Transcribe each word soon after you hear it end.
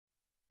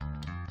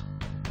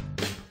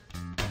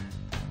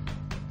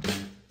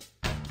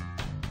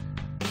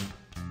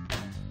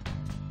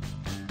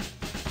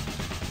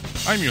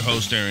I'm your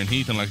host, Aaron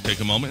Heath, and I'd like to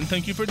take a moment and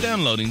thank you for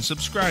downloading,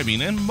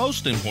 subscribing, and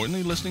most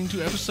importantly, listening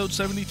to episode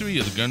 73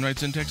 of the Gun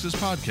Rights in Texas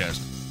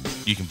podcast.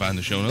 You can find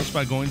the show notes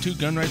by going to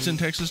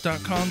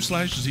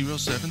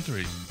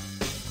gunrightsintexas.com/073.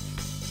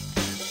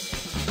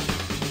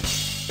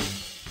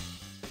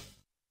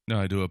 Now,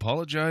 I do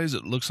apologize.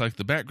 It looks like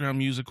the background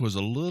music was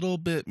a little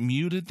bit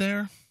muted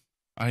there.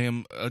 I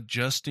am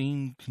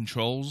adjusting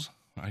controls.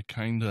 I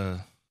kind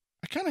of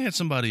had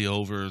somebody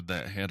over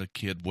that had a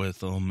kid with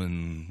them,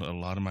 and a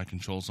lot of my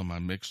controls on my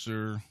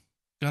mixer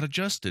got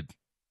adjusted.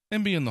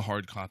 And being the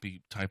hard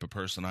copy type of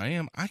person I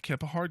am, I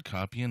kept a hard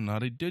copy and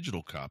not a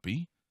digital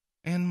copy.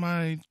 And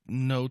my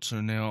notes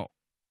are now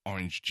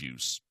orange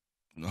juice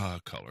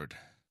colored.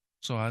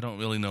 So I don't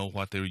really know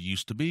what they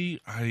used to be.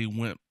 I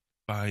went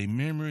by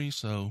memory,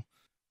 so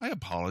I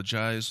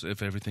apologize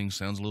if everything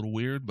sounds a little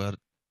weird, but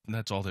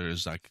that's all there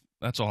is.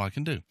 That's all I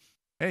can do.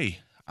 Hey,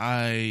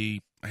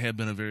 I have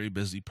been a very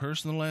busy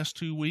person the last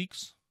 2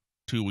 weeks.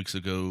 2 weeks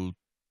ago,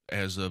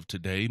 as of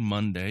today,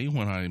 Monday,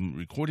 when I'm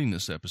recording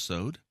this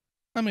episode,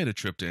 I made a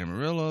trip to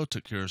Amarillo,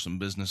 took care of some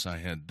business I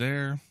had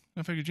there.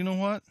 I figured, you know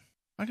what?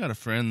 I got a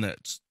friend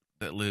that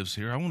lives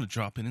here. I want to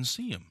drop in and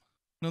see him.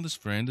 Now, this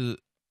friend, you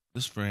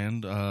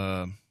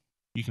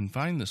can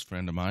find this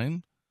friend of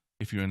mine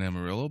if you're in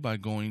Amarillo by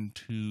going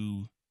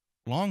to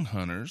Long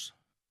Hunters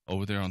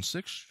over there on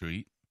 6th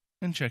Street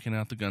and checking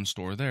out the gun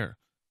store there.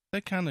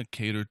 They kind of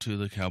cater to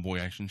the cowboy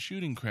action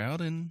shooting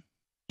crowd, and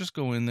just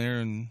go in there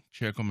and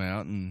check them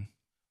out. And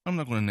I'm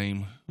not going to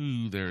name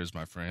who there is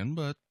my friend,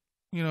 but,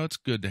 you know, it's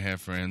good to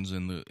have friends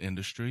in the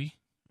industry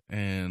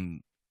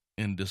and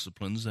in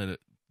disciplines that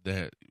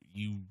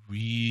you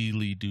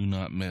really do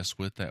not mess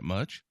with that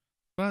much.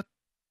 But,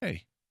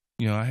 hey,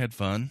 you know, I had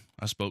fun.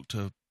 I spoke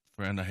to a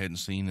friend I hadn't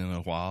seen in a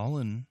while,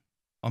 and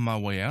on my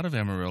way out of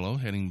Amarillo,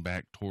 heading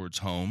back towards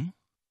home,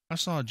 I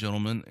saw a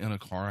gentleman in a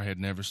car. I had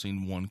never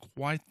seen one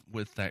quite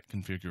with that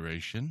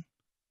configuration.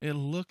 It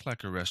looked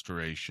like a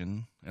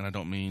restoration, and I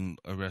don't mean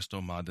a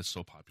resto mod that's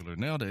so popular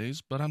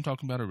nowadays, but I'm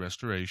talking about a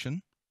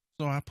restoration.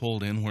 So I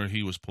pulled in where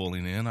he was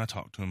pulling in. I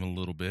talked to him a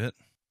little bit,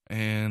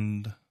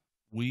 and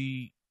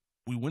we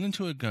went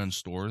into a gun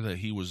store that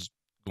he was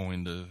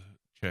going to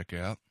check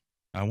out.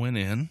 I went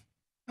in.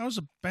 I was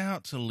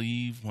about to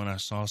leave when I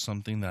saw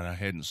something that I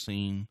hadn't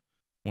seen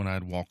when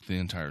I'd walked the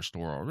entire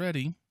store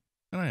already,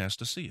 and I asked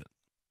to see it.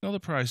 Now, the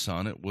price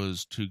on it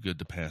was too good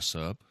to pass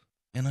up,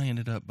 and I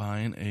ended up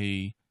buying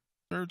a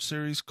 3rd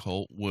Series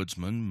Colt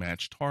Woodsman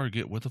matched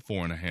target with a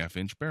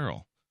 4.5-inch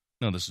barrel.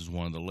 Now, this is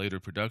one of the later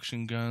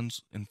production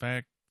guns. In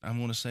fact, I'm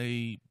going to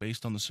say,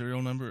 based on the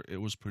serial number, it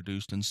was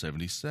produced in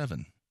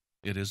 77.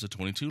 It is a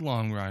 22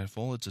 long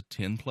rifle. It's a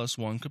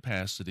 10+1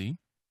 capacity.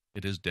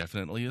 It is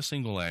definitely a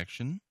single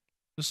action.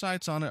 The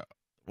sights on it,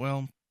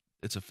 well,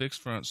 it's a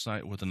fixed front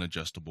sight with an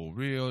adjustable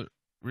rear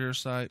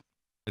sight.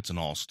 It's an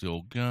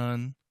all-steel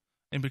gun.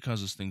 And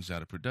because this thing's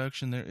out of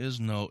production, there is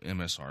no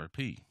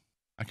MSRP.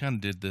 I kind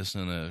of did this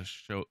in a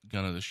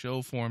gun of the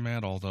show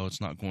format, although it's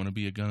not going to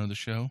be a gun of the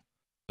show.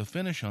 The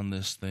finish on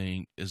this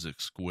thing is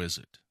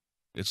exquisite.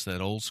 It's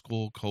that old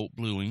school Colt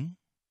bluing,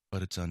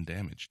 but it's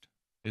undamaged.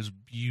 It's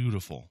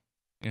beautiful.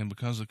 And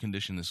because of the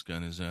condition this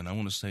gun is in, I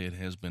want to say it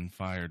has been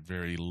fired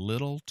very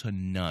little to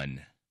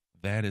none.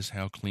 That is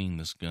how clean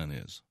this gun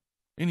is.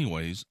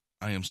 Anyways,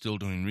 I am still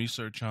doing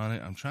research on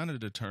it. I'm trying to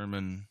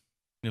determine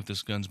if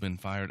this gun's been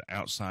fired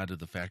outside of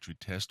the factory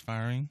test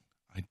firing.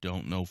 I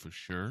don't know for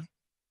sure.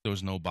 There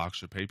was no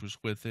box or papers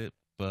with it,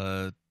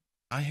 but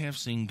I have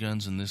seen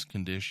guns in this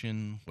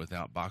condition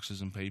without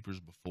boxes and papers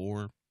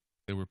before.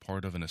 They were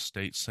part of an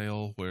estate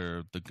sale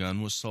where the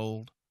gun was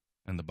sold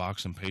and the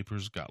box and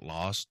papers got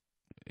lost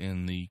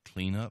in the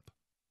cleanup.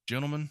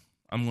 Gentlemen,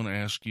 I'm going to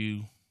ask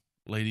you,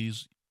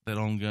 ladies that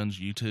own guns,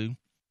 you too,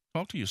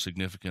 talk to your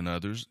significant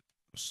others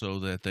so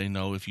that they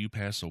know if you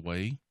pass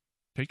away,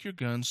 take your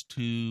guns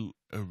to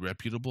a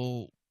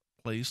reputable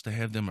place to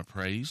have them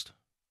appraised,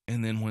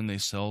 and then when they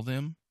sell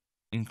them,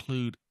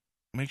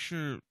 make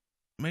sure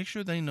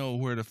they know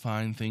where to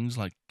find things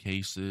like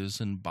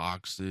cases and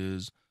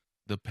boxes,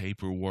 the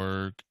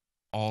paperwork,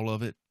 all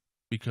of it,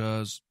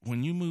 because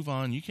when you move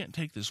on, you can't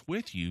take this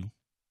with you,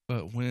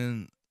 but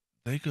when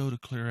they go to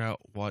clear out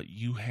what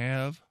you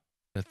have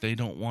that they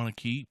don't want to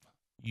keep,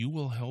 you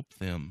will help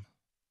them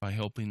by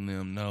helping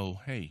them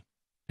know, hey,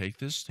 take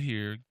this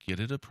here, get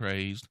it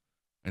appraised,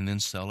 and then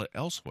sell it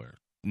elsewhere.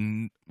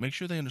 Make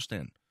sure they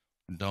understand.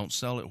 Don't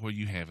sell it where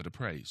you have it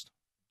appraised.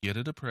 Get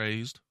it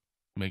appraised.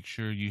 Make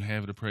sure you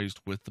have it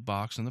appraised with the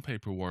box and the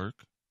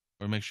paperwork,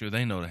 or make sure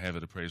they know to have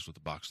it appraised with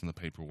the box and the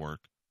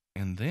paperwork.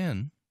 And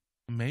then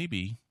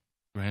maybe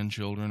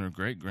grandchildren or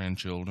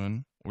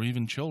great-grandchildren or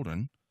even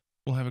children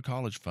will have a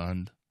college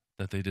fund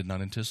that they did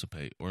not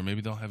anticipate, or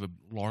maybe they'll have a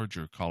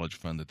larger college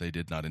fund that they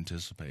did not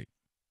anticipate.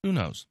 Who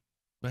knows?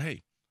 But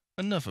hey,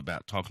 enough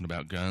about talking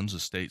about guns,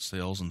 estate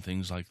sales, and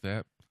things like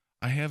that.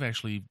 I have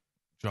actually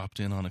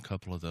dropped in on a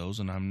couple of those,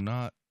 and I'm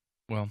not,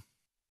 well,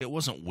 it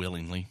wasn't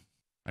willingly.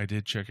 I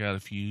did check out a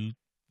few.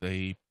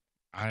 I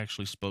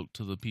actually spoke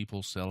to the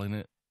people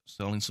selling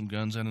some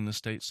guns at an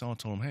estate sale. I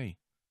told them, hey,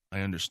 I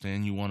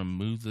understand you want to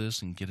move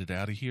this and get it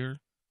out of here,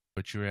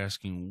 but you're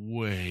asking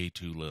way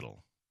too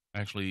little. I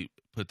actually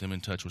put them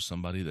in touch with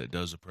somebody that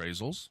does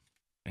appraisals,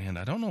 and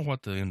I don't know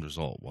what the end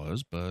result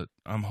was, but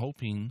I'm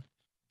hoping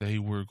they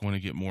were going to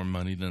get more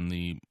money than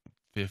the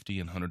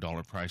 $50 and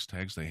 $100 price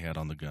tags they had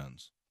on the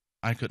guns.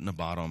 I couldn't have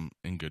bought them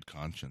in good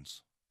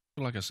conscience.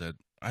 But like I said,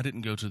 I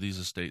didn't go to these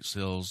estate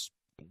sales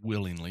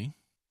willingly.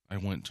 I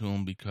went to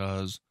them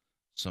because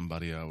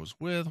somebody I was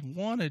with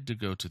wanted to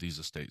go to these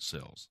estate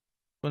sales.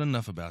 But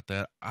enough about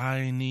that.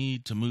 I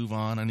need to move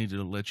on. I need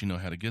to let you know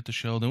how to get the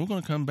show. Then we're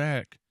going to come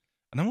back,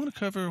 and I want to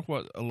cover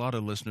what a lot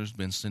of listeners have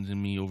been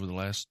sending me over the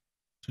last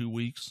 2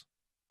 weeks.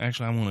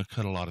 Actually, I want to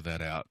cut a lot of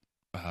that out.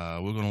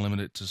 We're going to limit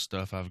it to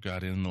stuff I've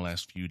got in the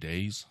last few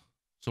days.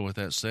 So with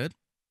that said,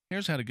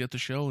 here's how to get the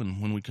show, and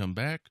when we come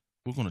back,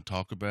 we're going to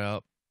talk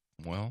about,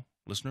 well,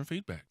 listener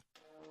feedback.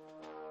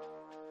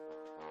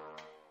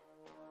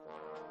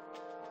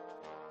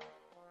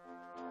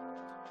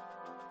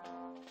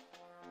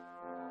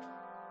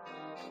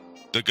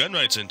 The Gun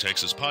Rights in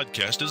Texas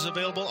podcast is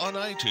available on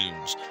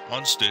iTunes,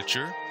 on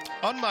Stitcher,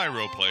 on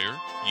MyRoPlayer,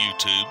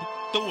 YouTube,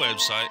 the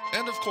website,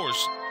 and of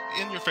course,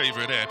 in your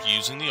favorite app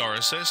using the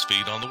RSS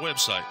feed on the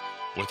website.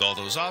 With all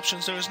those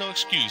options, there is no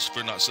excuse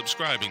for not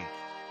subscribing.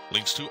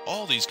 Links to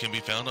all these can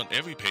be found on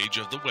every page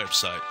of the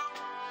website.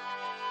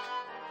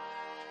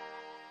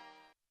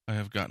 I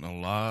have gotten a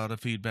lot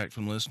of feedback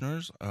from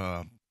listeners.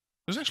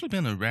 There's actually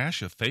been a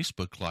rash of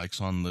Facebook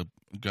likes on the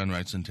Gun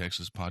Rights in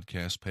Texas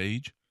podcast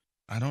page.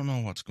 I don't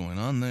know what's going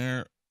on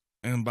there,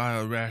 and by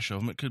a rash of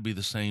them, it could be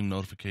the same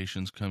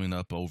notifications coming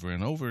up over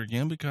and over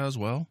again because,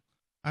 well,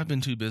 I've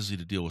been too busy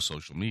to deal with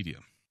social media.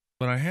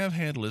 But I have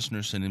had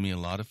listeners sending me a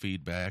lot of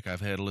feedback.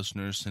 I've had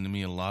listeners sending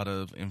me a lot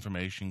of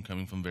information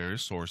coming from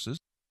various sources,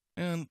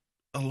 and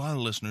a lot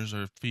of listeners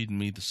are feeding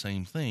me the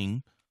same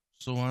thing,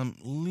 so I'm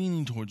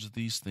leaning towards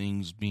these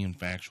things being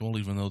factual,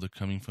 even though they're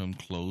coming from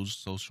closed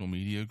social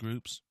media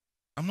groups.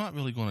 I'm not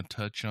going to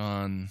touch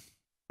on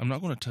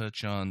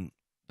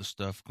the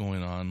stuff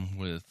going on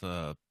with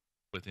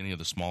any of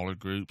the smaller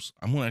groups.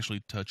 I'm going to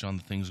actually touch on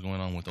the things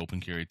going on with Open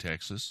Carry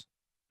Texas.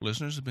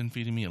 Listeners have been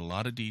feeding me a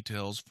lot of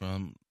details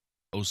from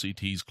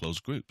OCT's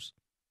closed groups.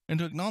 And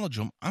to acknowledge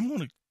them, I'm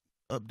going to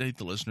update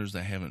the listeners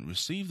that haven't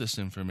received this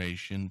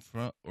information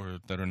or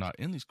that are not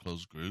in these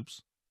closed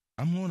groups.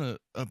 I'm going to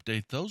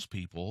update those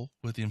people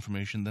with the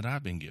information that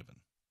I've been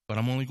given. But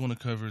I'm only going to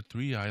cover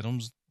 3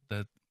 items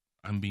that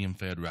I'm being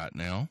fed right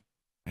now.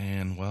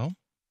 And, well,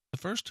 the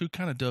first 2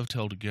 kind of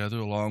dovetail together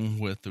along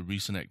with the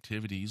recent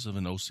activities of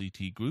an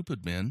OCT group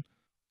admin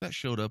that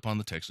showed up on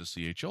the Texas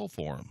CHL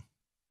forum.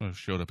 Or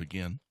showed up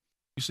again.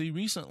 You see,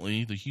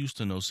 recently, the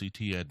Houston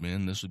OCT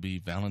admin, this would be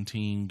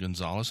Valentin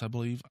Gonzalez, I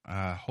believe.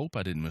 I hope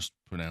I didn't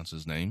mispronounce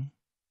his name.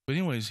 But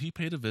anyways, he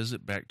paid a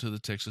visit back to the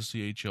Texas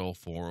CHL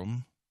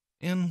forum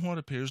in what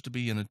appears to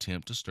be an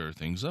attempt to stir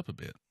things up a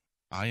bit.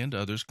 I and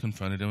others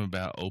confronted him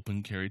about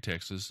Open Carry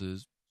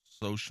Texas's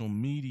social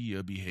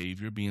media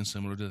behavior being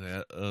similar to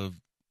that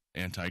of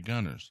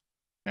anti-gunners.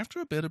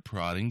 After a bit of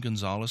prodding,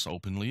 Gonzalez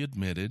openly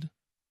admitted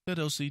that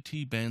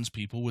OCT bans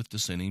people with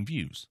dissenting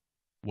views.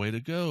 Way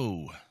to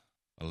go.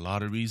 A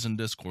lot of reasoned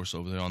discourse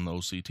over there on the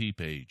OCT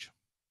page.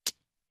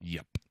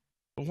 Yep.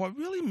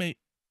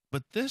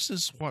 But this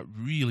is what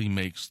really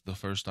makes the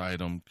first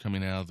item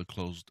coming out of the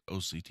closed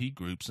OCT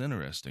groups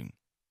interesting.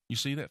 You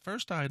see, that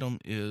first item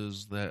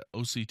is that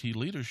OCT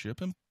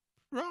leadership and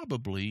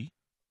probably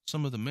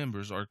some of the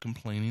members are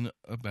complaining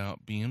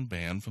about being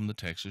banned from the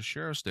Texas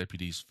Sheriff's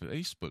Deputy's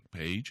Facebook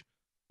page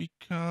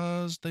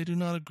because they do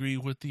not agree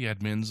with the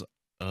admins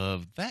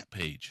of that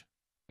page.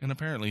 And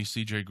apparently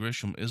CJ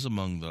Grisham is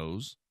among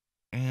those.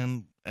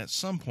 And at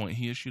some point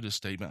he issued a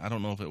statement. I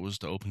don't know if it was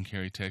to Open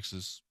Carry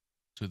Texas,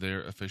 to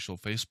their official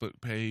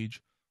Facebook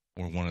page,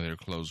 or one of their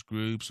closed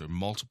groups, or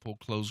multiple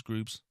closed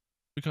groups,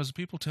 because the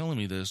people telling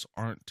me this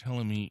aren't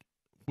telling me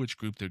which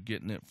group they're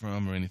getting it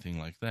from or anything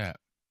like that.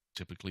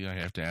 Typically, I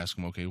have to ask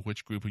them, okay,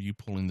 which group are you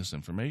pulling this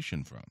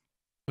information from?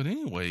 But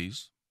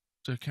anyways,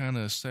 to kind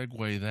of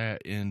segue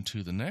that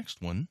into the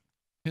next one,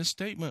 his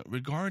statement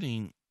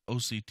regarding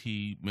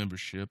OCT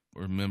membership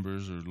or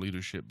members or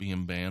leadership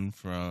being banned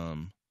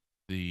from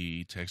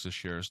the Texas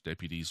Sheriff's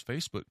Deputy's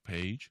Facebook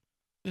page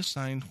is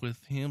signed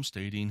with him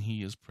stating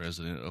he is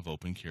president of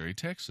Open Carry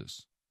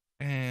Texas.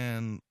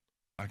 And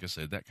like I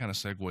said, that kind of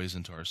segues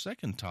into our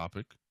second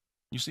topic.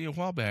 You see, a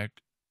while back,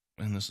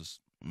 and this is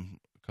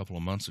a couple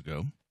of months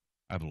ago,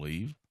 I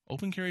believe,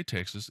 Open Carry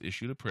Texas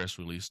issued a press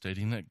release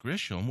stating that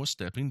Grisham was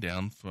stepping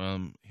down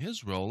from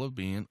his role of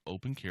being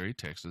Open Carry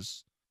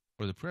Texas,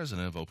 or the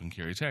president of Open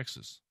Carry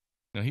Texas.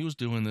 Now, he was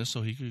doing this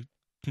so he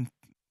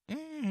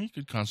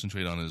could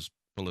concentrate on his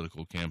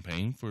political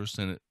campaign for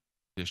Senate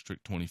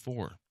District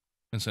 24.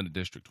 And Senate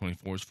District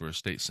 24 is for a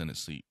state Senate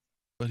seat.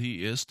 But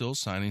he is still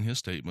signing his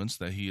statements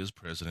that he is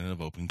president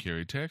of Open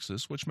Carry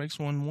Texas, which makes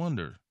one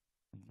wonder,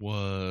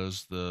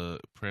 was the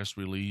press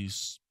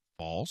release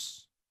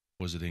false?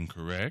 Was it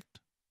incorrect?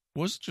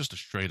 Was it just a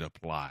straight-up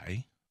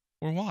lie?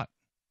 Or what?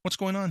 What's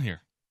going on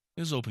here?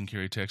 Is Open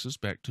Carry Texas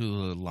back to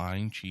the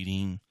lying,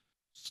 cheating,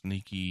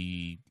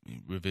 sneaky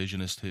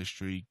revisionist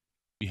history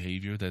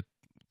behavior that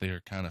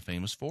they're kind of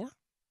famous for?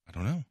 I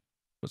don't know.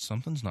 But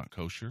something's not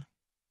kosher.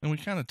 And we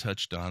kind of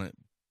touched on it,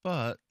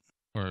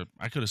 or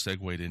I could have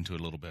segued into it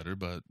a little better,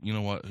 but you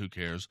know what? Who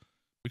cares?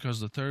 Because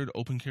the third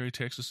Open Carry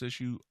Texas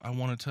issue I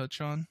want to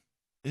touch on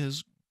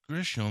is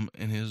Grisham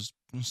and his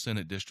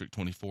Senate District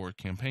 24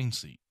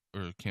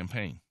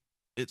 campaign.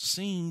 It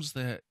seems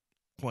that,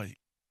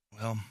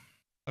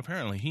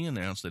 apparently he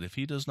announced that if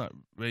he does not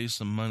raise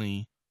some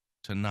money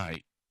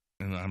tonight,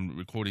 and I'm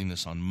recording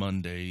this on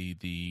Monday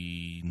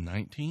the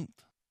 19th.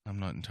 I'm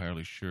not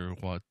entirely sure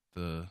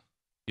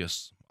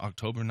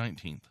October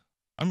 19th.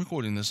 I'm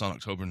recording this on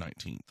October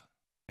 19th.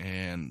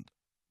 And,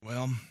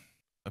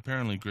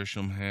 apparently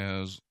Grisham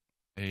has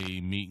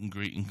a meet and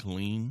greet in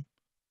Killeen.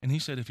 And he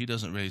said if he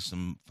doesn't raise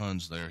some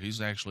funds there,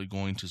 he's actually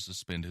going to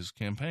suspend his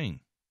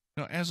campaign.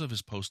 Now, as of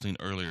his posting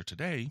earlier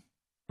today,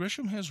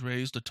 Grisham has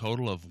raised a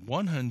total of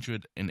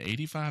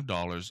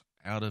 $185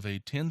 out of a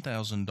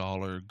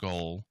 $10,000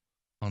 goal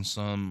on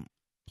some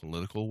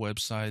political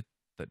website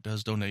that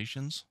does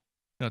donations.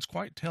 Now, it's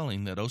quite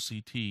telling that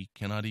OCT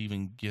cannot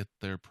even get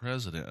their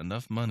president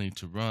enough money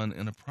to run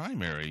in a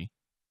primary,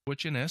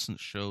 which in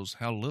essence shows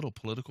how little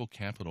political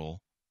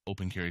capital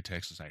Open Carry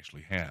Texas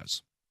actually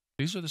has.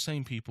 These are the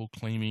same people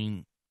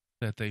claiming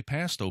that they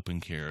passed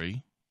Open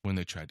Carry when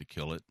they tried to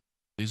kill it.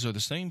 These are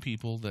the same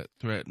people that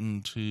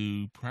threatened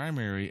to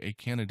primary a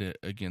candidate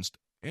against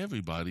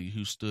everybody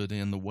who stood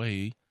in the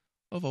way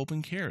of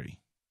Open Carry.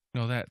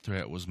 Now, that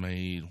threat was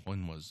made,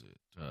 when was it?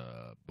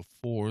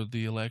 Before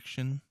the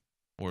election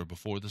or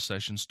before the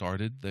session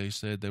started. They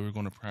said they were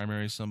going to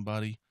primary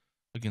somebody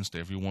against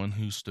everyone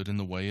who stood in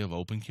the way of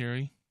Open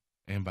Carry.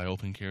 And by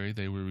Open Carry,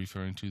 they were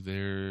referring to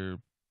their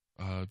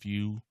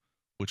view,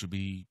 which would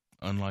be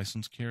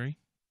unlicensed carry.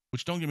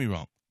 Which, don't get me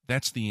wrong,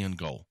 that's the end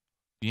goal.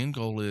 The end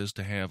goal is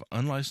to have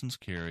unlicensed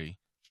carry,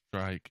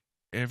 strike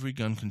every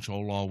gun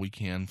control law we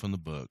can from the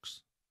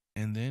books,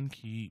 and then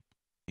keep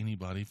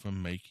anybody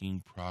from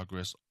making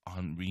progress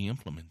on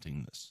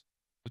re-implementing this.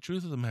 The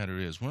truth of the matter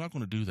is, we're not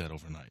going to do that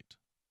overnight.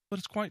 But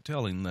it's quite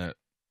telling that,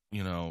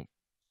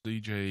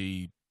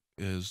 CJ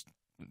is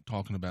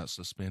talking about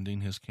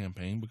suspending his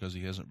campaign because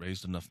he hasn't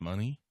raised enough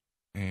money,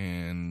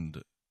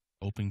 and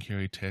Open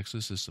Carry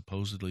Texas is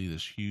supposedly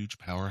this huge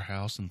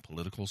powerhouse in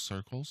political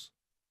circles.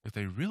 If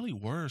they really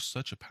were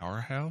such a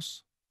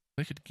powerhouse,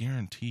 they could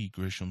guarantee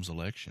Grisham's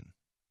election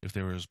if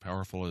they were as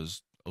powerful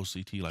as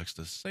OCT likes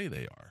to say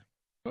they are.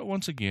 But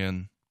once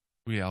again,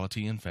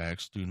 reality and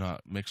facts do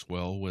not mix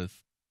well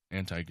with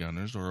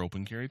anti-gunners or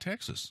Open Carry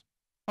Texas.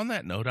 On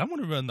that note, I'm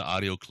going to run the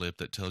audio clip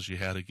that tells you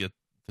how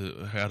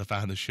to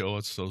find the show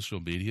on social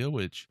media,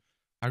 which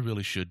I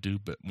really should do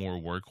but more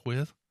work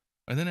with.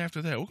 And then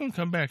after that, we're going to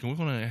come back and we're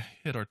going to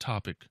hit our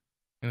topic.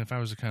 And if I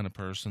was the kind of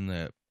person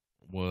that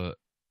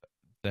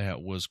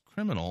was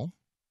criminal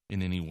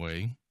in any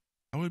way,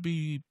 I would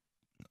be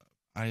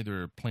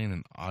either playing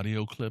an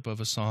audio clip of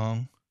a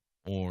song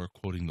or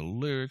quoting the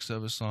lyrics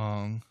of a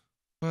song.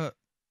 But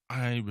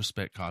I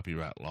respect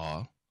copyright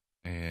law,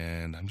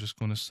 and I'm just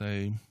going to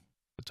say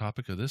the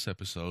topic of this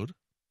episode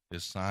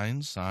is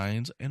signs,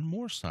 signs, and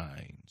more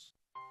signs.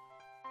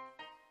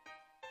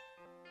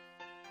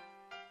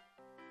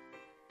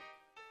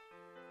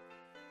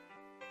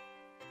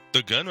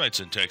 The Gun Rights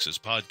in Texas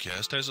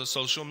podcast has a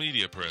social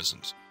media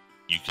presence.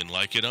 You can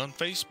like it on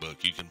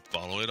Facebook, you can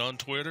follow it on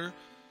Twitter,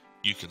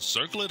 you can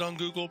circle it on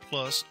Google+,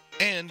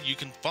 and you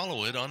can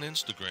follow it on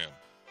Instagram.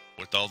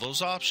 With all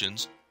those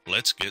options,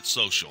 let's get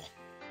social.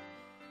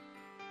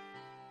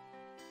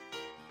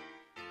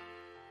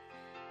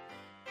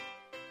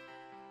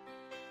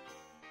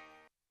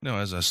 Now,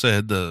 as I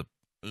said,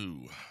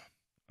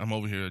 I'm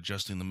over here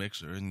adjusting the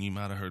mixer, and you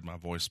might have heard my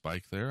voice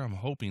spike there. I'm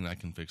hoping I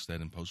can fix that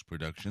in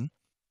post-production.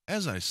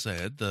 As I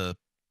said, the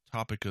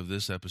topic of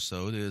this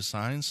episode is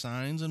signs,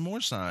 signs, and more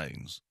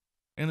signs.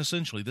 And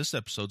essentially, this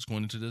episode is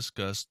going to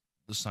discuss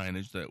the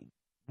signage that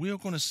we are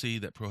going to see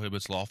that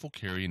prohibits lawful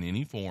carry in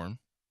any form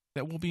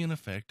that will be in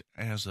effect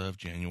as of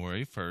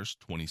January 1st,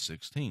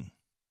 2016.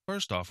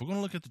 First off, we're going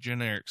to look at the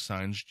generic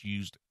signs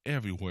used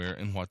everywhere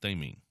and what they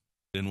mean.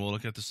 Then we'll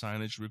look at the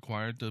signage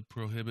required to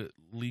prohibit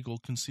legal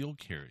concealed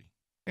carry.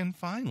 And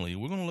finally,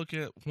 we're going to look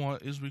at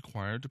what is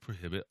required to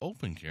prohibit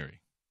open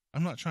carry.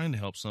 I'm not trying to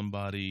help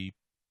somebody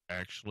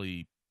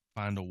actually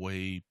find a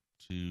way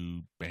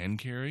to ban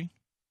carry.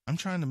 I'm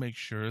trying to make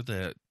sure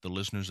that the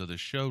listeners of this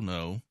show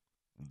know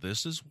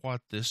this is what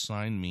this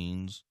sign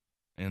means,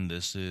 and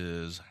this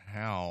is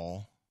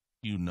how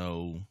you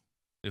know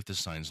if this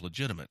sign's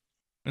legitimate.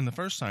 And the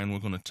first sign we're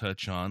going to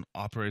touch on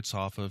operates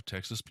off of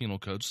Texas Penal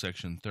Code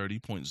Section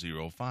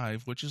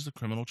 30.05, which is the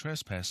criminal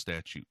trespass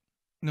statute.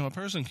 Now, a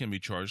person can be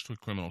charged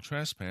with criminal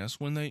trespass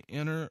when they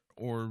enter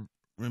or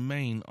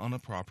remain on a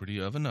property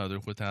of another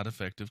without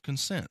effective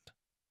consent,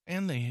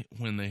 and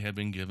when they have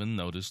been given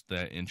notice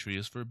that entry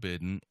is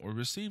forbidden or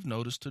received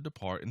notice to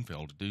depart and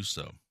fail to do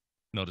so.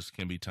 Notice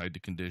can be tied to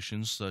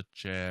conditions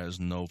such as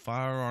no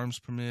firearms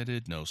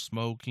permitted, no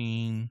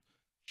smoking,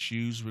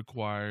 shoes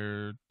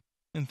required,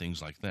 and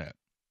things like that.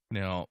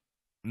 Now,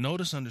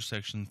 Notice under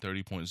section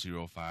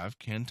 30.05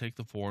 can take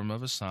the form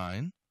of a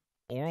sign,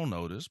 oral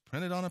notice,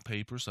 printed on a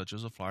paper such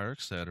as a flyer,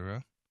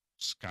 etc.,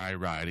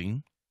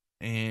 skywriting,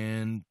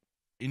 and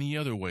any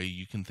other way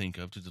you can think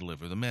of to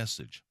deliver the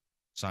message.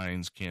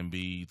 Signs can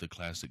be the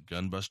classic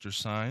gunbuster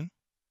sign.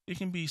 It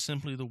can be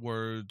simply the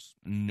words,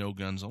 "no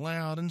guns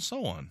allowed," and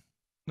so on.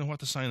 Now, what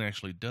the sign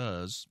actually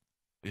does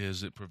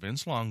is it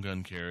prevents long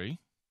gun carry.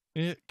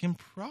 It can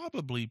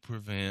probably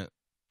prevent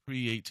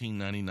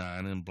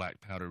pre-1899 and black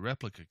powder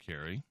replica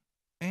carry.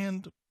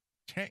 And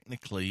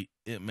technically,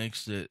 it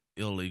makes it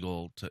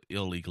illegal to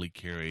illegally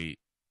carry,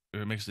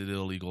 or it makes it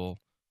illegal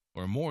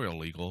or more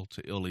illegal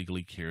to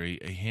illegally carry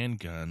a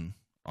handgun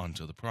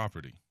onto the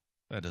property.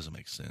 That doesn't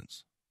make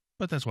sense.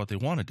 But that's what they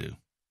want to do.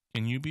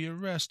 Can you be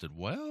arrested?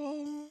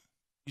 Well,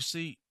 you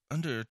see,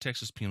 under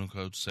Texas Penal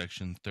Code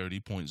Section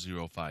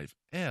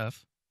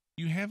 30.05F,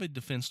 you have a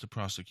defense to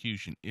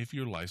prosecution if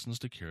you're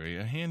licensed to carry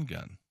a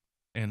handgun,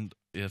 and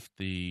if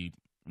the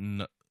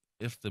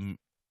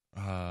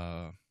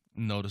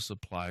notice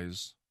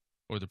applies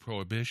or the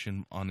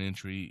prohibition on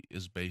entry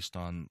is based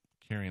on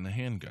carrying a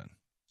handgun.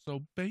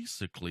 So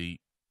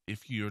basically,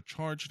 if you're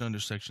charged under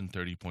Section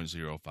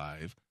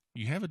 30.05,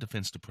 you have a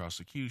defense to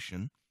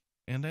prosecution,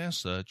 and as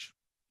such,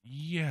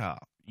 yeah,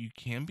 you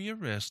can be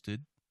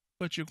arrested,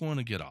 but you're going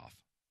to get off.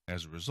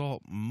 As a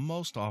result,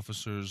 most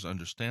officers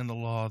understand the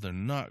law. They're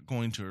not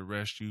going to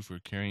arrest you for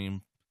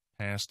carrying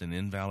past an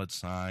invalid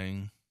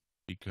sign,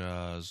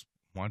 because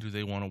why do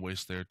they want to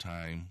waste their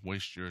time,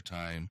 waste your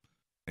time,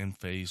 and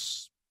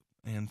face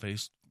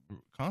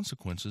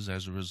consequences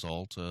as a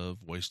result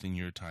of wasting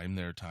your time,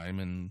 their time,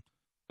 and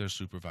their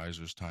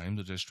supervisor's time,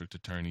 the district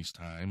attorney's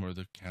time, or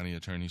the county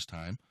attorney's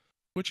time,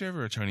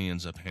 whichever attorney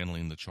ends up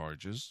handling the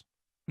charges.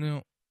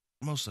 Now,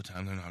 most of the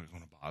time, they're not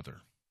going to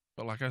bother.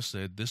 But like I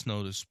said, this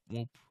notice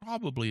will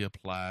probably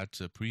apply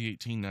to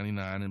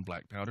pre-1899 and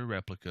black powder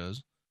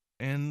replicas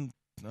and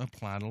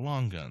apply to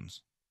long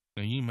guns.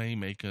 Now, you may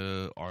make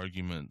an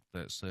argument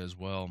that says,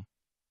 well,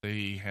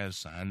 they had a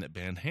sign that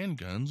banned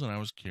handguns and I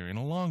was carrying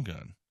a long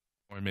gun.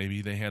 Or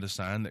maybe they had a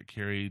sign that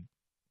carried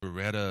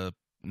Beretta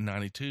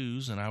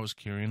 92s and I was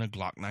carrying a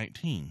Glock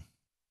 19.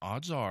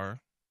 Odds are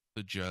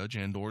the judge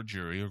and or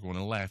jury are going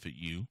to laugh at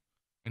you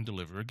and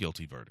deliver a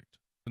guilty verdict.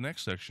 The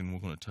next section we're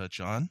going to touch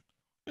on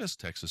is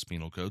Texas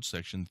Penal Code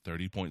Section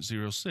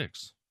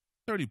 30.06.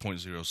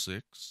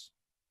 30.06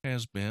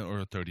 has been,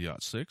 or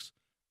 30.6,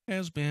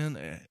 has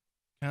been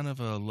kind of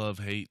a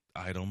love-hate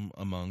item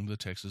among the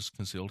Texas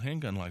concealed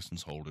handgun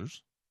license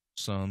holders.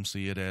 Some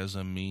see it as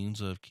a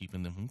means of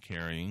keeping them from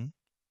carrying.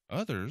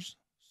 Others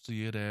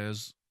see it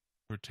as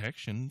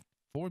protection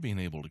for being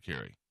able to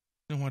carry.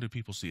 And why do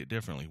people see it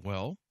differently?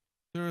 Well,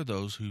 there are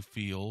those who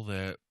feel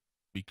that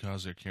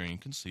because they're carrying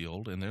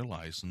concealed and they're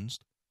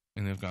licensed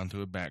and they've gone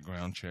through a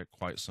background check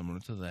quite similar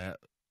to that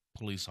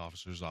police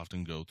officers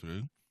often go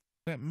through,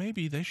 that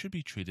maybe they should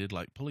be treated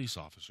like police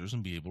officers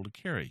and be able to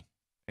carry.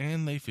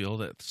 And they feel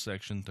that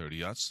Section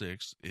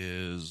 30.6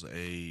 is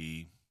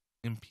a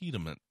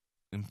impediment,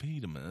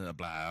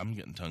 I'm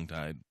getting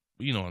tongue-tied,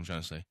 but you know what I'm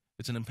trying to say.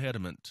 It's an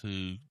impediment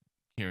to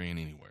carrying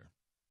anywhere.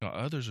 Now,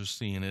 others are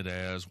seeing it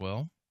as,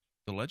 well,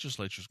 the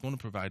legislature is going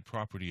to provide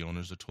property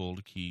owners a tool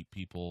to keep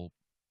people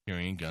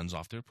carrying guns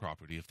off their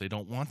property if they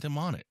don't want them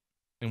on it.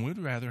 And we'd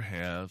rather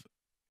have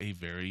a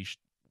very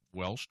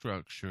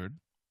well-structured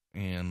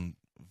and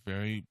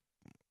very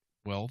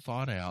well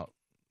thought out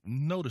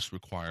notice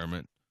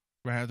requirement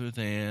rather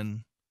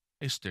than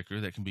a sticker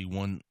that can be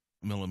 1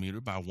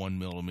 millimeter by 1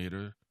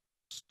 millimeter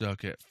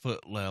stuck at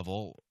foot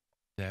level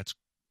that's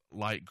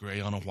light gray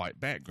on a white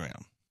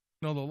background.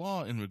 Now, the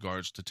law in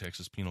regards to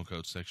Texas Penal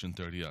Code Section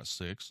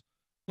 30.6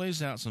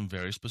 lays out some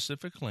very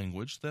specific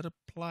language that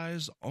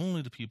applies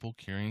only to people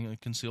carrying a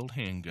concealed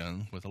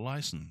handgun with a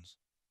license.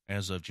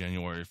 As of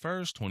January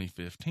 1st,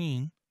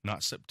 2015,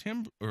 not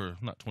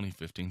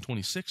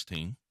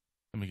 2016,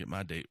 let me get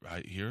my date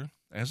right here.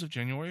 As of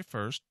January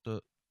 1st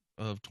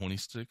of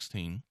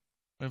 2016,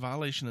 a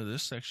violation of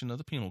this section of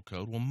the Penal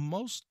Code will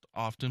most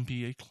often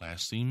be a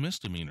Class C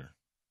misdemeanor.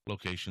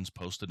 Locations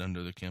posted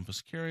under the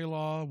campus carry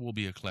law will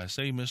be a Class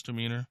A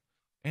misdemeanor,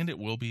 and it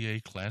will be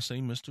a Class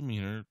A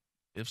misdemeanor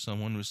if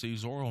someone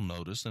receives oral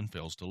notice and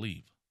fails to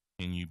leave.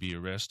 Can you be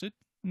arrested?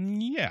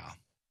 Yeah.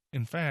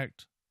 In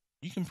fact,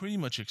 you can pretty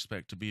much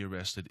expect to be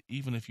arrested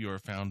even if you are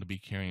found to be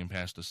carrying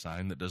past a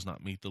sign that does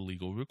not meet the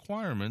legal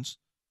requirements.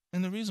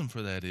 And the reason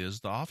for that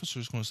is the officer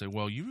is going to say,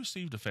 well, you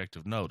received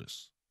effective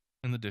notice.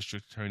 And the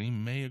district attorney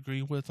may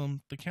agree with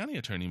them. The county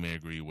attorney may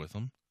agree with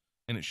them.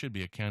 And it should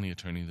be a county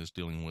attorney that's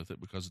dealing with it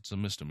because it's a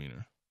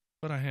misdemeanor.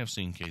 But I have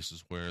seen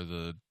cases where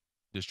the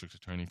district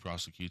attorney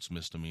prosecutes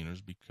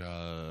misdemeanors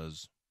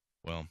because,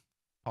 well,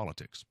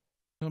 politics.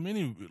 Now,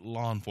 many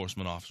law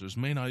enforcement officers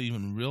may not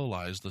even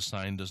realize the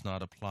sign does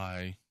not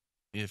apply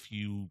if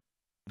you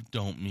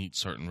don't meet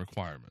certain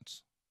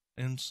requirements,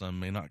 and some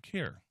may not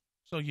care.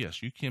 So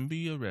yes, you can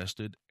be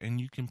arrested, and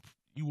you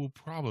will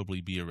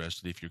probably be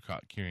arrested if you're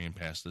caught carrying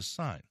past this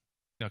sign.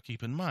 Now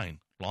keep in mind,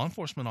 law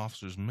enforcement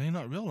officers may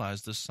not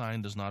realize this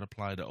sign does not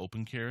apply to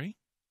open carry,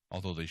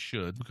 although they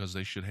should, because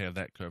they should have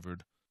that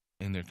covered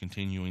in their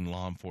continuing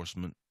law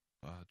enforcement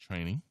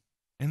training.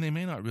 And they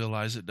may not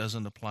realize it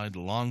doesn't apply to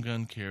long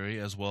gun carry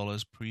as well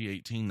as pre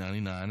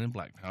 1899 and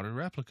black powder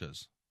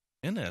replicas.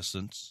 In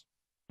essence,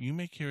 you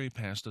may carry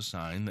past a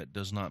sign that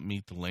does not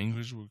meet the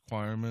language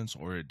requirements,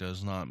 or it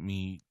does not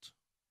meet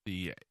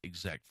the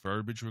exact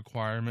verbiage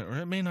requirement, or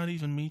it may not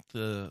even meet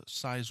the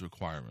size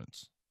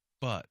requirements.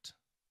 But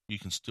you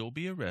can still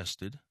be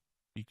arrested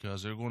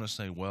because they're going to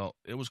say, well,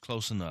 it was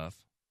close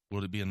enough.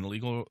 Will it be an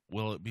illegal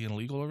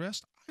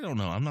arrest? I don't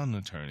know. I'm not an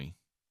attorney.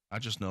 I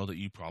just know that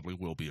you probably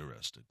will be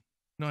arrested.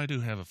 Now, I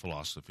do have a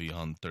philosophy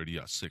on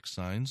 30-6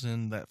 signs,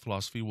 and that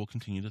philosophy will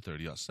continue to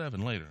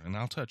 30-7 later, and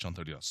I'll touch on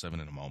 30-7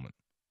 in a moment.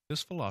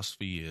 This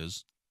philosophy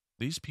is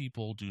these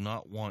people do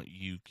not want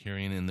you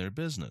carrying in their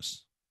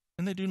business,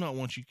 and they do not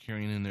want you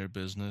carrying in their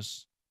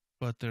business,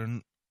 but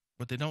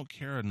they don't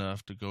care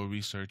enough to go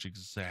research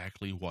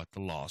exactly what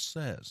the law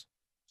says.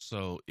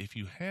 So if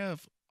you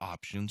have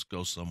options,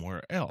 go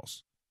somewhere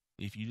else.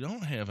 If you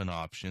don't have an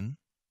option,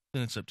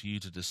 then it's up to you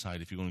to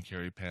decide if you're going to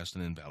carry past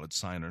an invalid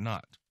sign or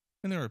not.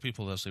 And there are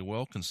people that say,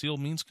 well,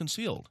 concealed means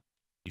concealed.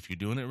 If you're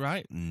doing it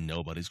right,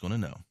 nobody's going to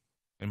know.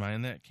 Am I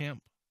in that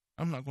camp?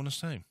 I'm not going to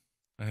say.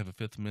 I have a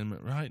Fifth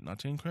Amendment right not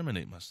to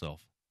incriminate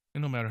myself.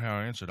 And no matter how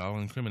I answer it, I'll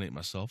incriminate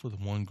myself with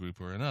one group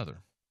or another.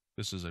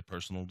 This is a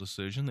personal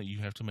decision that you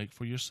have to make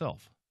for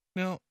yourself.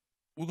 Now,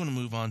 we're going to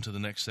move on to the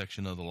next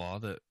section of the law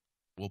that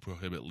will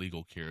prohibit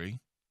legal carry.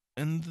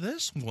 And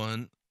this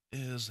one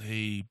is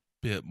a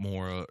bit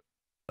more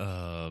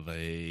of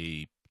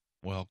a,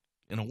 well,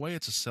 in a way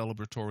it's a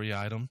celebratory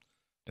item,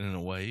 and in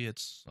a way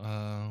it's,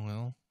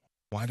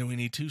 why do we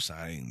need two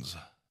signs?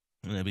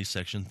 And that'd be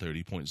section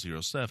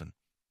 30.07.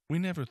 We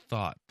never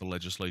thought the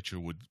legislature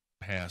would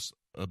pass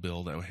a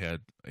bill that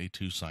had a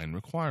two-sign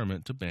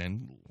requirement to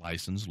ban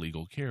licensed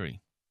legal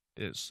carry.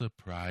 It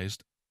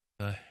surprised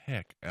the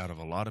heck out of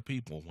a lot of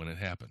people when it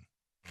happened.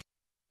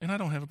 And I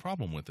don't have a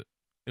problem with it.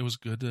 It was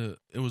good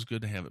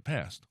to have it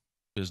passed.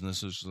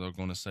 Businesses are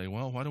going to say,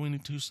 well, why do we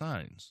need two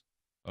signs?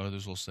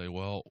 Others will say,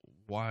 well,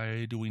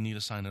 why do we need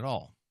a sign at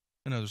all?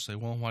 And others say,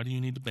 well, why do you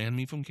need to ban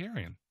me from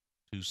carrying?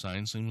 Two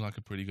signs seem like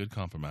a pretty good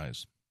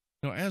compromise.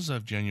 Now, as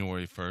of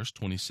January 1st,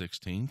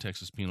 2016,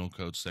 Texas Penal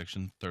Code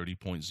Section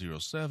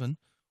 30.07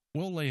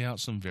 will lay out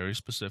some very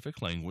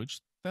specific language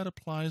that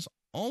applies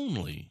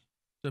only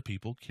to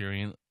people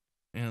carrying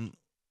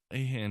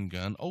a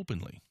handgun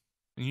openly.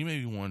 And you may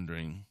be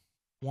wondering,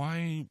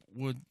 why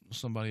would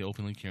somebody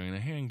openly carrying a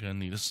handgun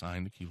need a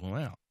sign to keep them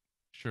out?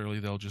 Surely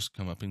they'll just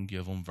come up and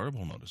give them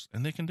verbal notice,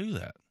 and they can do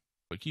that.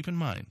 But keep in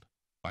mind,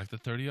 like the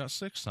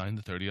 30-6 sign,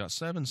 the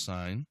 30-7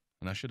 sign,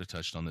 and I should have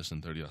touched on this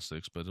in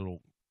 30-6, but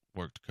it'll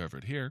work to cover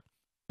it here,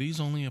 these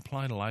only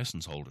apply to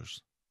license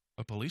holders.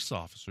 But police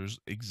officers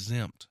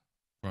exempt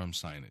from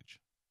signage.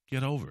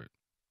 Get over it.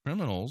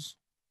 Criminals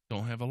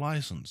don't have a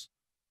license.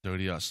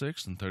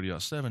 30-6 and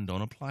 30-7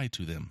 don't apply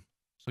to them.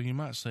 So you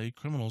might say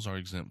criminals are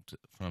exempt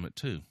from it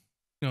too.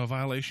 Now, a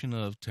violation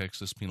of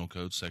Texas Penal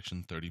Code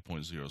Section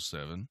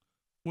 30.07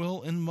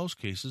 will in most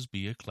cases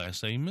be a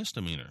Class A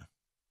misdemeanor.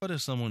 But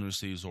if someone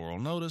receives oral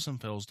notice and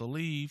fails to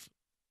leave,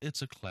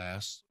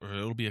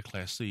 it'll be a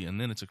Class C, and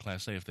then it's a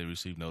Class A if they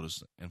receive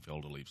notice and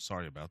fail to leave.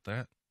 Sorry about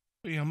that.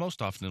 But yeah,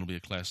 most often it'll be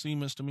a Class C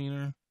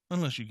misdemeanor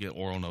unless you get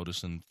oral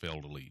notice and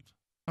fail to leave.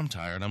 I'm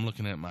tired. I'm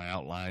looking at my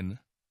outline,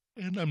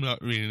 and I'm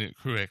not reading it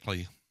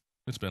correctly.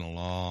 It's been a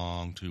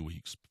long 2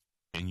 weeks.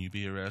 Can you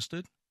be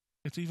arrested?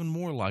 It's even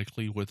more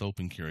likely with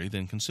open carry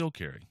than concealed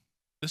carry.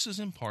 This is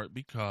in part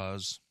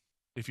because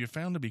if you're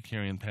found to be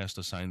carrying past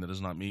a sign that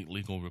does not meet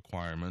legal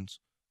requirements,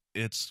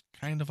 it's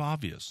kind of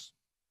obvious,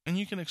 and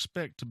you can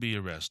expect to be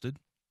arrested.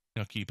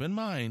 Now, keep in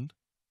mind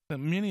that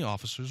many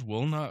officers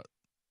will not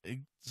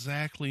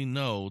exactly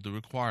know the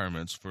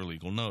requirements for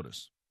legal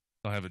notice.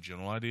 They'll have a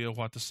general idea of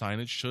what the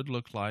signage should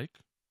look like,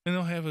 and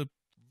they'll have a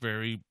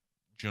very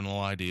general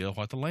idea of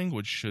what the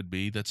language should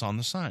be that's on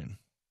the sign.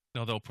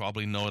 Now, they'll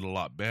probably know it a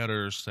lot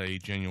better, say,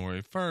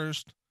 January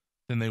 1st,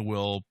 than they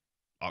will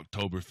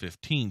October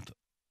 15th,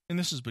 and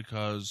this is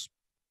because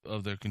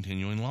of their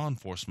continuing law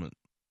enforcement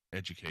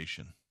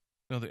education.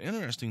 Now, the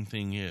interesting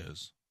thing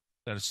is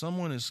that if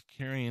someone is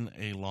carrying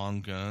a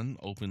long gun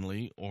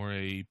openly, or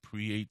a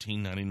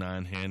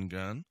pre-1899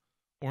 handgun,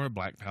 or a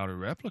black powder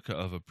replica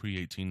of a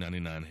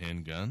pre-1899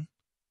 handgun,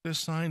 this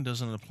sign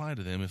doesn't apply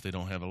to them if they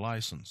don't have a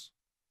license.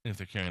 And if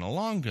they're carrying a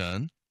long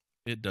gun,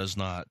 it does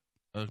not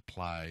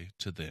apply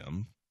to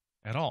them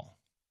at all.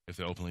 If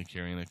they're openly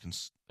carrying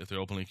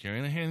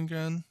a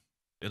handgun,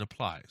 it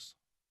applies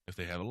if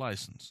they have a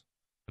license.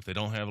 If they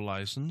don't have a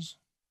license,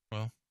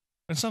 well,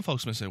 and some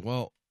folks may say,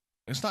 well,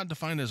 it's not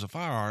defined as a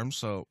firearm,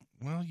 so,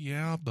 well,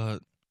 yeah,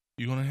 but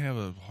you're going to have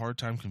a hard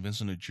time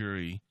convincing a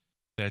jury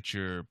that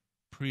your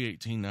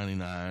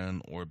pre-1899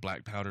 or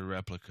black powder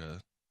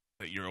replica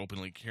that you're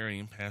openly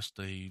carrying past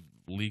a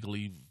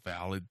legally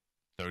valid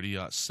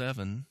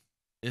 30-7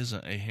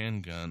 isn't a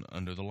handgun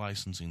under the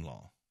licensing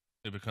law.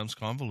 It becomes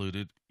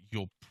convoluted.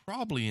 You'll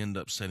probably end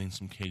up setting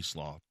some case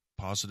law,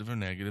 positive or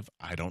negative,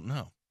 I don't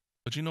know.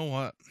 But you know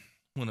what?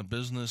 when a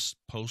business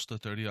posts a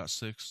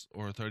 30-06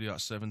 or a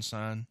 30-07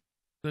 sign,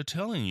 they're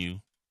telling you,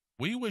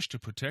 we wish to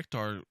protect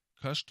our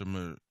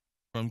customer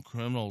from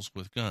criminals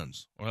with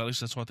guns, or at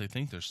least that's what they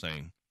think they're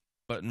saying.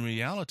 But in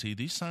reality,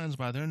 these signs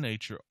by their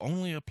nature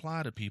only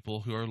apply to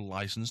people who are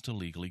licensed to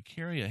legally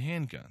carry a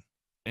handgun.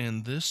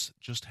 And this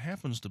just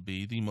happens to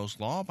be the most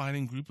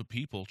law-abiding group of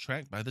people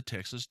tracked by the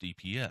Texas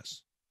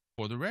DPS.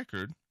 For the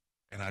record,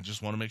 and I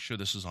just want to make sure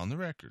this is on the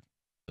record,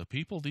 the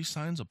people these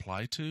signs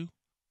apply to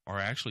are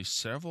actually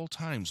several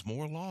times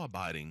more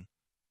law-abiding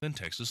than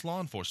Texas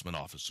law enforcement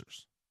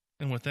officers.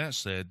 And with that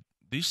said,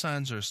 these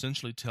signs are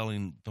essentially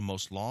telling the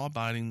most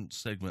law-abiding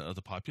segment of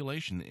the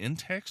population in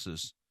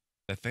Texas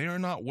that they are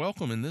not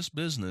welcome in this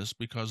business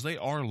because they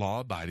are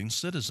law-abiding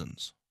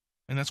citizens.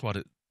 And that's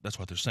what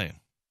they're saying.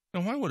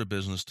 Now, why would a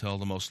business tell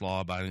the most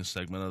law-abiding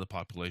segment of the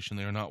population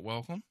they are not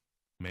welcome?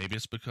 Maybe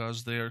it's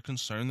because they are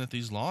concerned that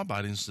these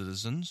law-abiding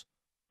citizens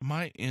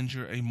might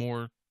injure a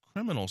more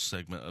criminal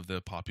segment of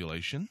the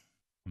population.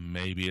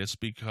 Maybe it's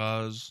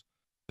because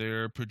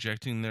they're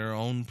projecting their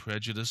own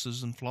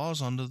prejudices and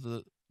flaws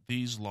onto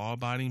these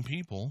law-abiding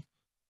people,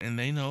 and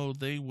they know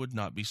they would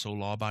not be so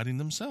law-abiding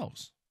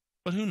themselves.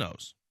 But who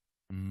knows?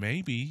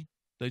 Maybe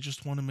they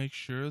just want to make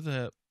sure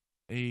that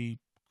a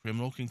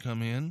criminal can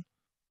come in,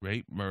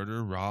 rape,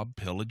 murder, rob,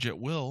 pillage at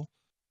will,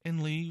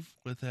 and leave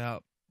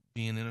without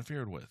being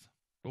interfered with.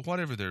 But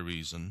whatever their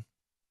reason,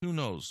 who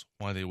knows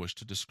why they wish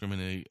to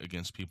discriminate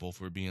against people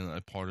for being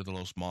a part of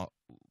the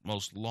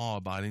most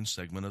law-abiding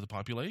segment of the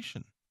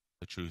population.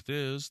 The truth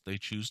is, they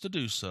choose to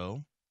do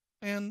so,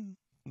 and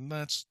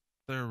that's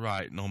their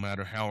right, no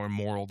matter how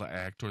immoral the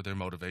act or their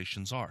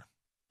motivations are.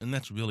 And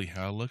that's really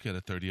how I look at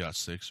a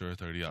 30-06 or a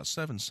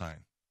 30-07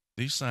 sign.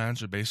 These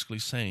signs are basically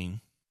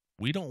saying,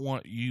 we don't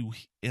want you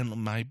in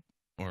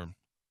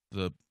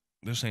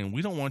they're saying,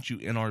 we don't want you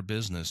in our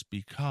business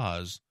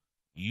because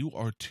you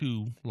are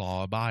too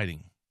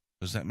law-abiding.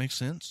 Does that make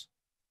sense?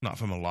 Not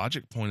from a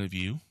logic point of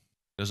view.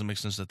 Doesn't make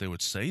sense that they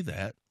would say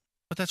that,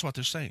 but that's what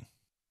they're saying.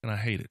 And I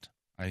hate it.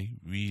 I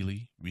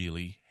really,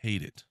 really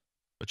hate it.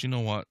 But you know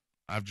what?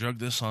 I've drugged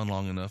this on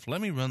long enough.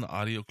 Let me run the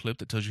audio clip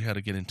that tells you how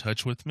to get in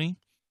touch with me,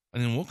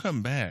 and then we'll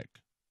come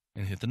back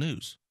and hit the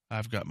news.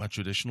 I've got my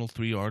traditional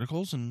 3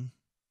 articles, and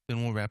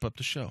then we'll wrap up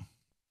the show.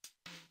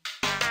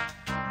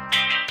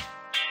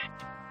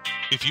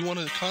 If you want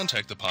to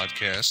contact the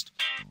podcast,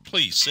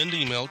 please send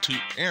email to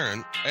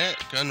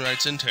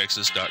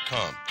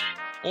aaron@gunrightsintexas.com,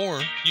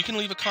 or you can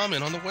leave a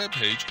comment on the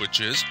webpage, which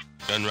is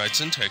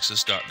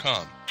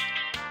gunrightsintexas.com.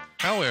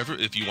 However,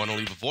 if you want to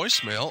leave a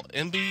voicemail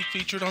and be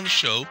featured on the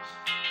show,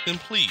 then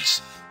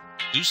please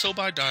do so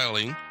by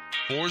dialing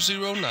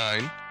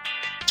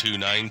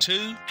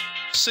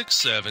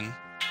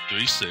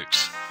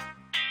 409-292-6736.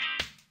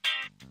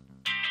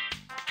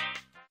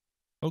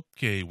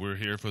 Okay, we're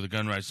here for the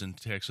Gun Rights in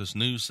Texas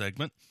news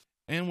segment,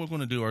 and we're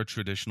going to do our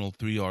traditional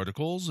 3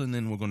 articles, and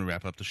then we're going to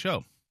wrap up the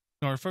show.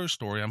 Now, our first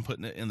story, I'm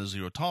putting it in the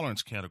zero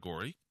tolerance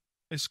category.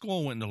 A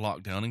school went into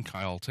lockdown in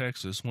Kyle,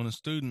 Texas, when a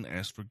student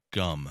asked for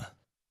gum.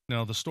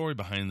 Now, the story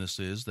behind this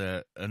is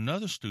that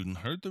another student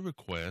heard the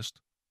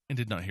request and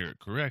did not hear it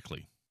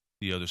correctly.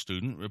 The other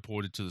student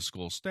reported to the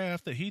school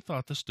staff that he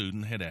thought the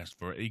student had asked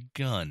for a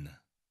gun.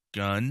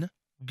 Gun,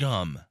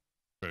 gum.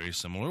 Very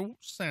similar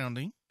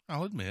sounding,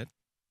 I'll admit.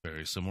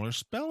 Very similar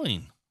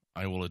spelling,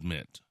 I will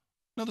admit.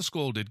 Now, the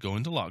school did go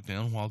into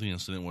lockdown while the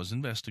incident was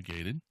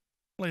investigated.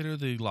 Later,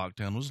 the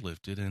lockdown was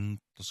lifted, and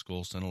the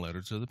school sent a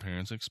letter to the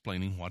parents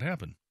explaining what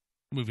happened.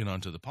 Moving on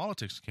to the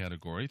politics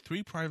category,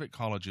 3 private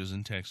colleges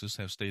in Texas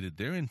have stated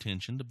their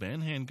intention to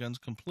ban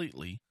handguns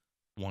completely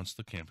once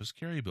the campus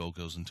carry bill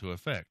goes into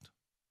effect.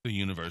 The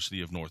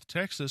University of North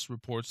Texas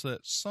reports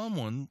that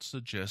someone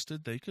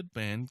suggested they could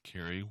ban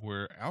carry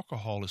where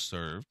alcohol is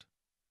served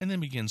and then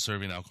begin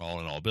serving alcohol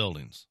in all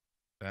buildings.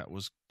 That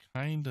was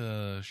kind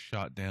of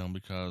shot down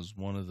because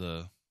one of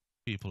the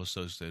people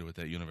associated with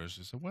that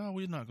university said, well,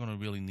 we're not going to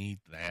really need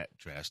that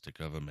drastic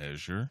of a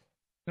measure.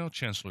 Now,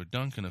 Chancellor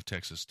Duncan of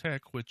Texas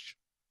Tech, which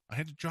I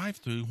had to drive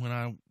through when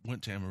I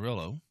went to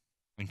Amarillo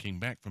and came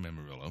back from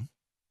Amarillo.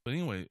 But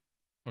anyway,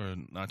 or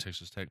not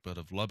Texas Tech, but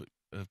of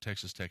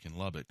Texas Tech in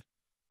Lubbock.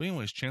 But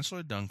anyways,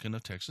 Chancellor Duncan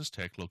of Texas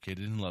Tech, located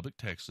in Lubbock,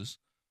 Texas,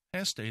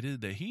 has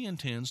stated that he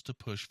intends to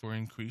push for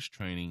increased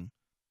training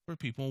for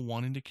people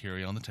wanting to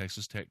carry on the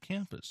Texas Tech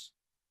campus.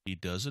 He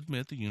does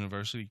admit the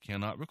university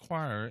cannot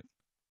require it,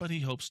 but he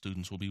hopes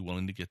students will be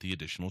willing to get the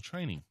additional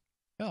training.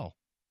 Hell,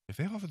 if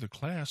they offer the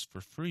class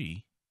for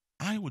free,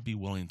 I would be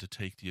willing to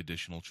take the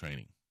additional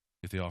training.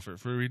 If they offer it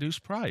for a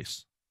reduced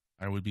price,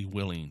 I would be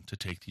willing to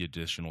take the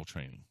additional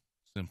training,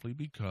 simply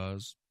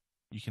because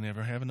you can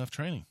never have enough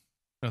training.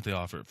 Now, if they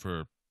offer it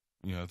for,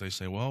 if they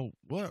say, well,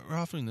 we're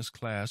offering this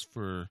class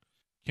for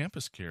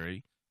campus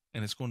carry,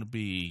 and it's going to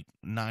be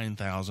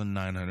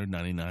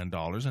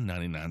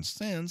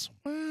 $9,999.99,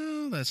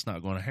 well, that's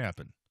not going to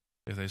happen.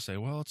 If they say,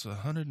 well, it's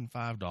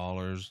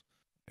 $105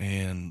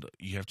 and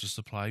you have to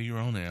supply your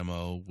own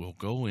ammo, we'll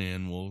go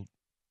in, we'll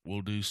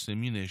do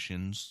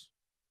simunitions,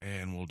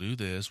 and we'll do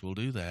this, we'll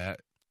do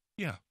that.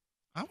 Yeah,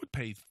 I would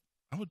pay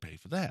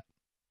for that.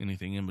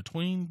 Anything in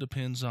between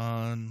depends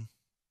on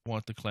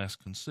what the class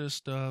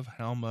consists of,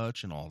 how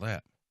much, and all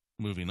that.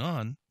 Moving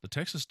on, the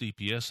Texas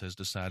DPS has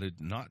decided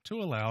not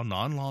to allow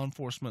non-law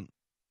enforcement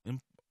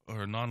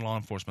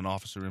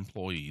officer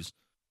employees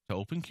to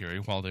open carry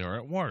while they are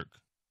at work.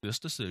 This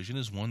decision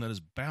is one that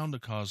is bound to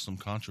cause some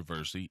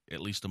controversy,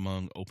 at least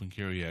among open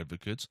carry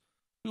advocates,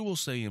 who will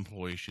say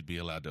employees should be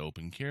allowed to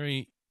open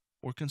carry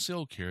or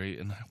concealed carry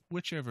in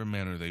whichever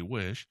manner they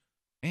wish,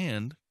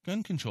 and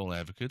gun control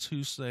advocates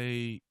who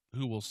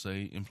will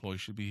say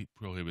employees should be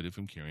prohibited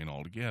from carrying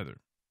altogether.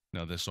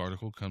 Now, this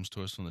article comes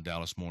to us from the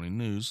Dallas Morning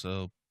News,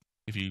 so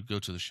if you go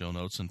to the show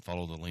notes and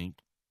follow the link,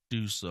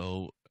 do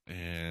so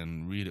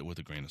and read it with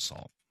a grain of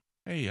salt.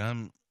 Hey,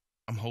 I'm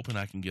hoping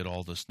I can get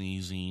all the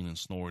sneezing and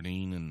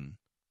snorting and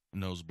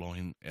nose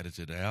blowing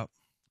edited out,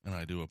 and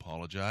I do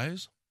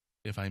apologize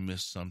if I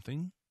missed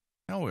something.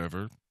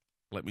 However,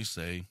 let me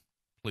say,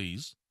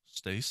 please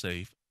stay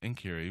safe and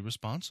carry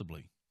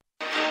responsibly.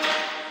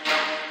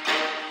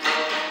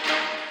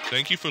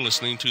 Thank you for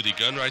listening to the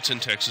Gun Rights in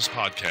Texas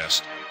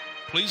podcast.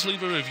 Please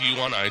leave a review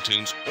on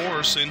iTunes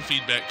or send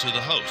feedback to the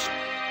host.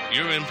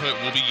 Your input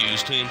will be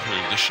used to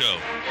improve the show.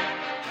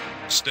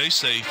 Stay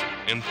safe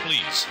and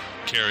please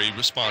carry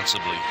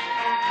responsibly.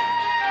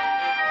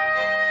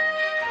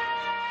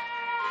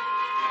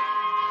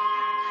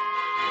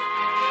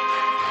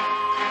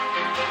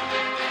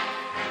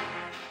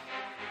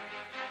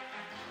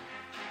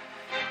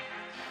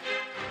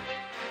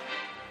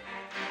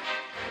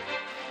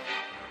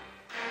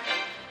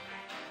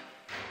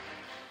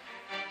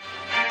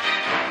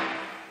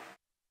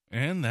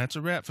 And that's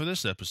a wrap for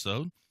this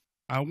episode.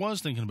 I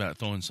was thinking about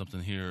throwing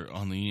something here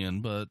on the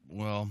end, but,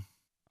 well,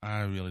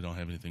 I really don't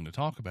have anything to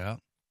talk about.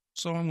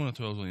 So I'm going to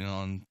throw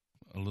on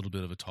a little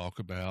bit of a talk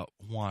about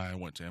why I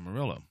went to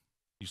Amarillo.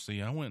 You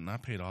see, I went and I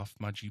paid off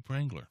my Jeep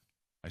Wrangler.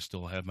 I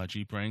still have my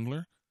Jeep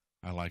Wrangler.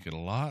 I like it a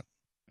lot.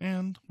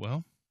 And,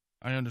 well,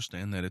 I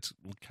understand that it's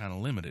kind of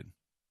limited.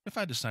 If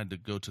I decide to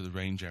go to the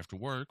range after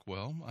work,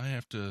 well, I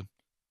have to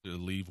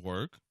leave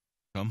work,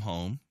 come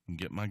home, and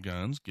get my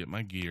guns, get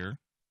my gear,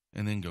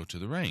 and then go to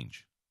the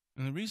range.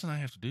 And the reason I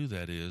have to do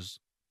that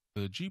is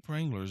the Jeep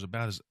Wrangler is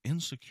about as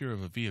insecure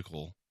of a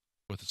vehicle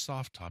with a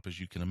soft top as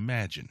you can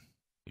imagine.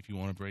 If you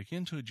want to break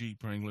into a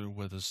Jeep Wrangler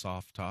with a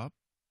soft top,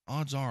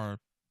 odds are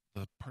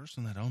the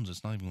person that owns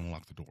it's not even going to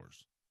lock the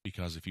doors.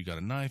 Because if you got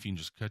a knife, you can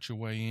just cut your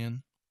way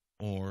in.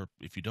 Or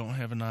if you don't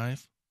have a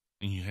knife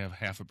and you have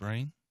half a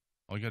brain,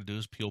 all you got to do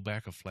is peel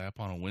back a flap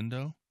on a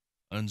window,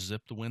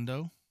 unzip the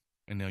window,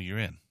 and now you're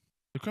in.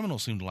 The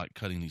criminals seem to like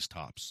cutting these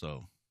tops,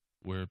 so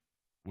we're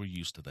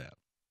used to that.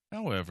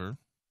 However,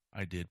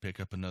 I did pick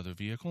up another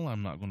vehicle.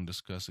 I'm not going to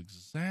discuss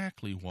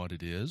exactly what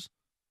it is,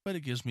 but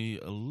it gives me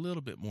a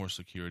little bit more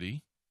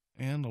security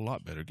and a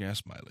lot better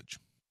gas mileage.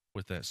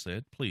 With that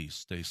said, please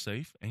stay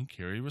safe and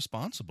carry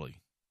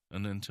responsibly.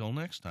 And until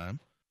next time,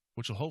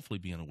 which will hopefully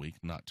be in a week,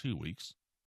 not 2 weeks,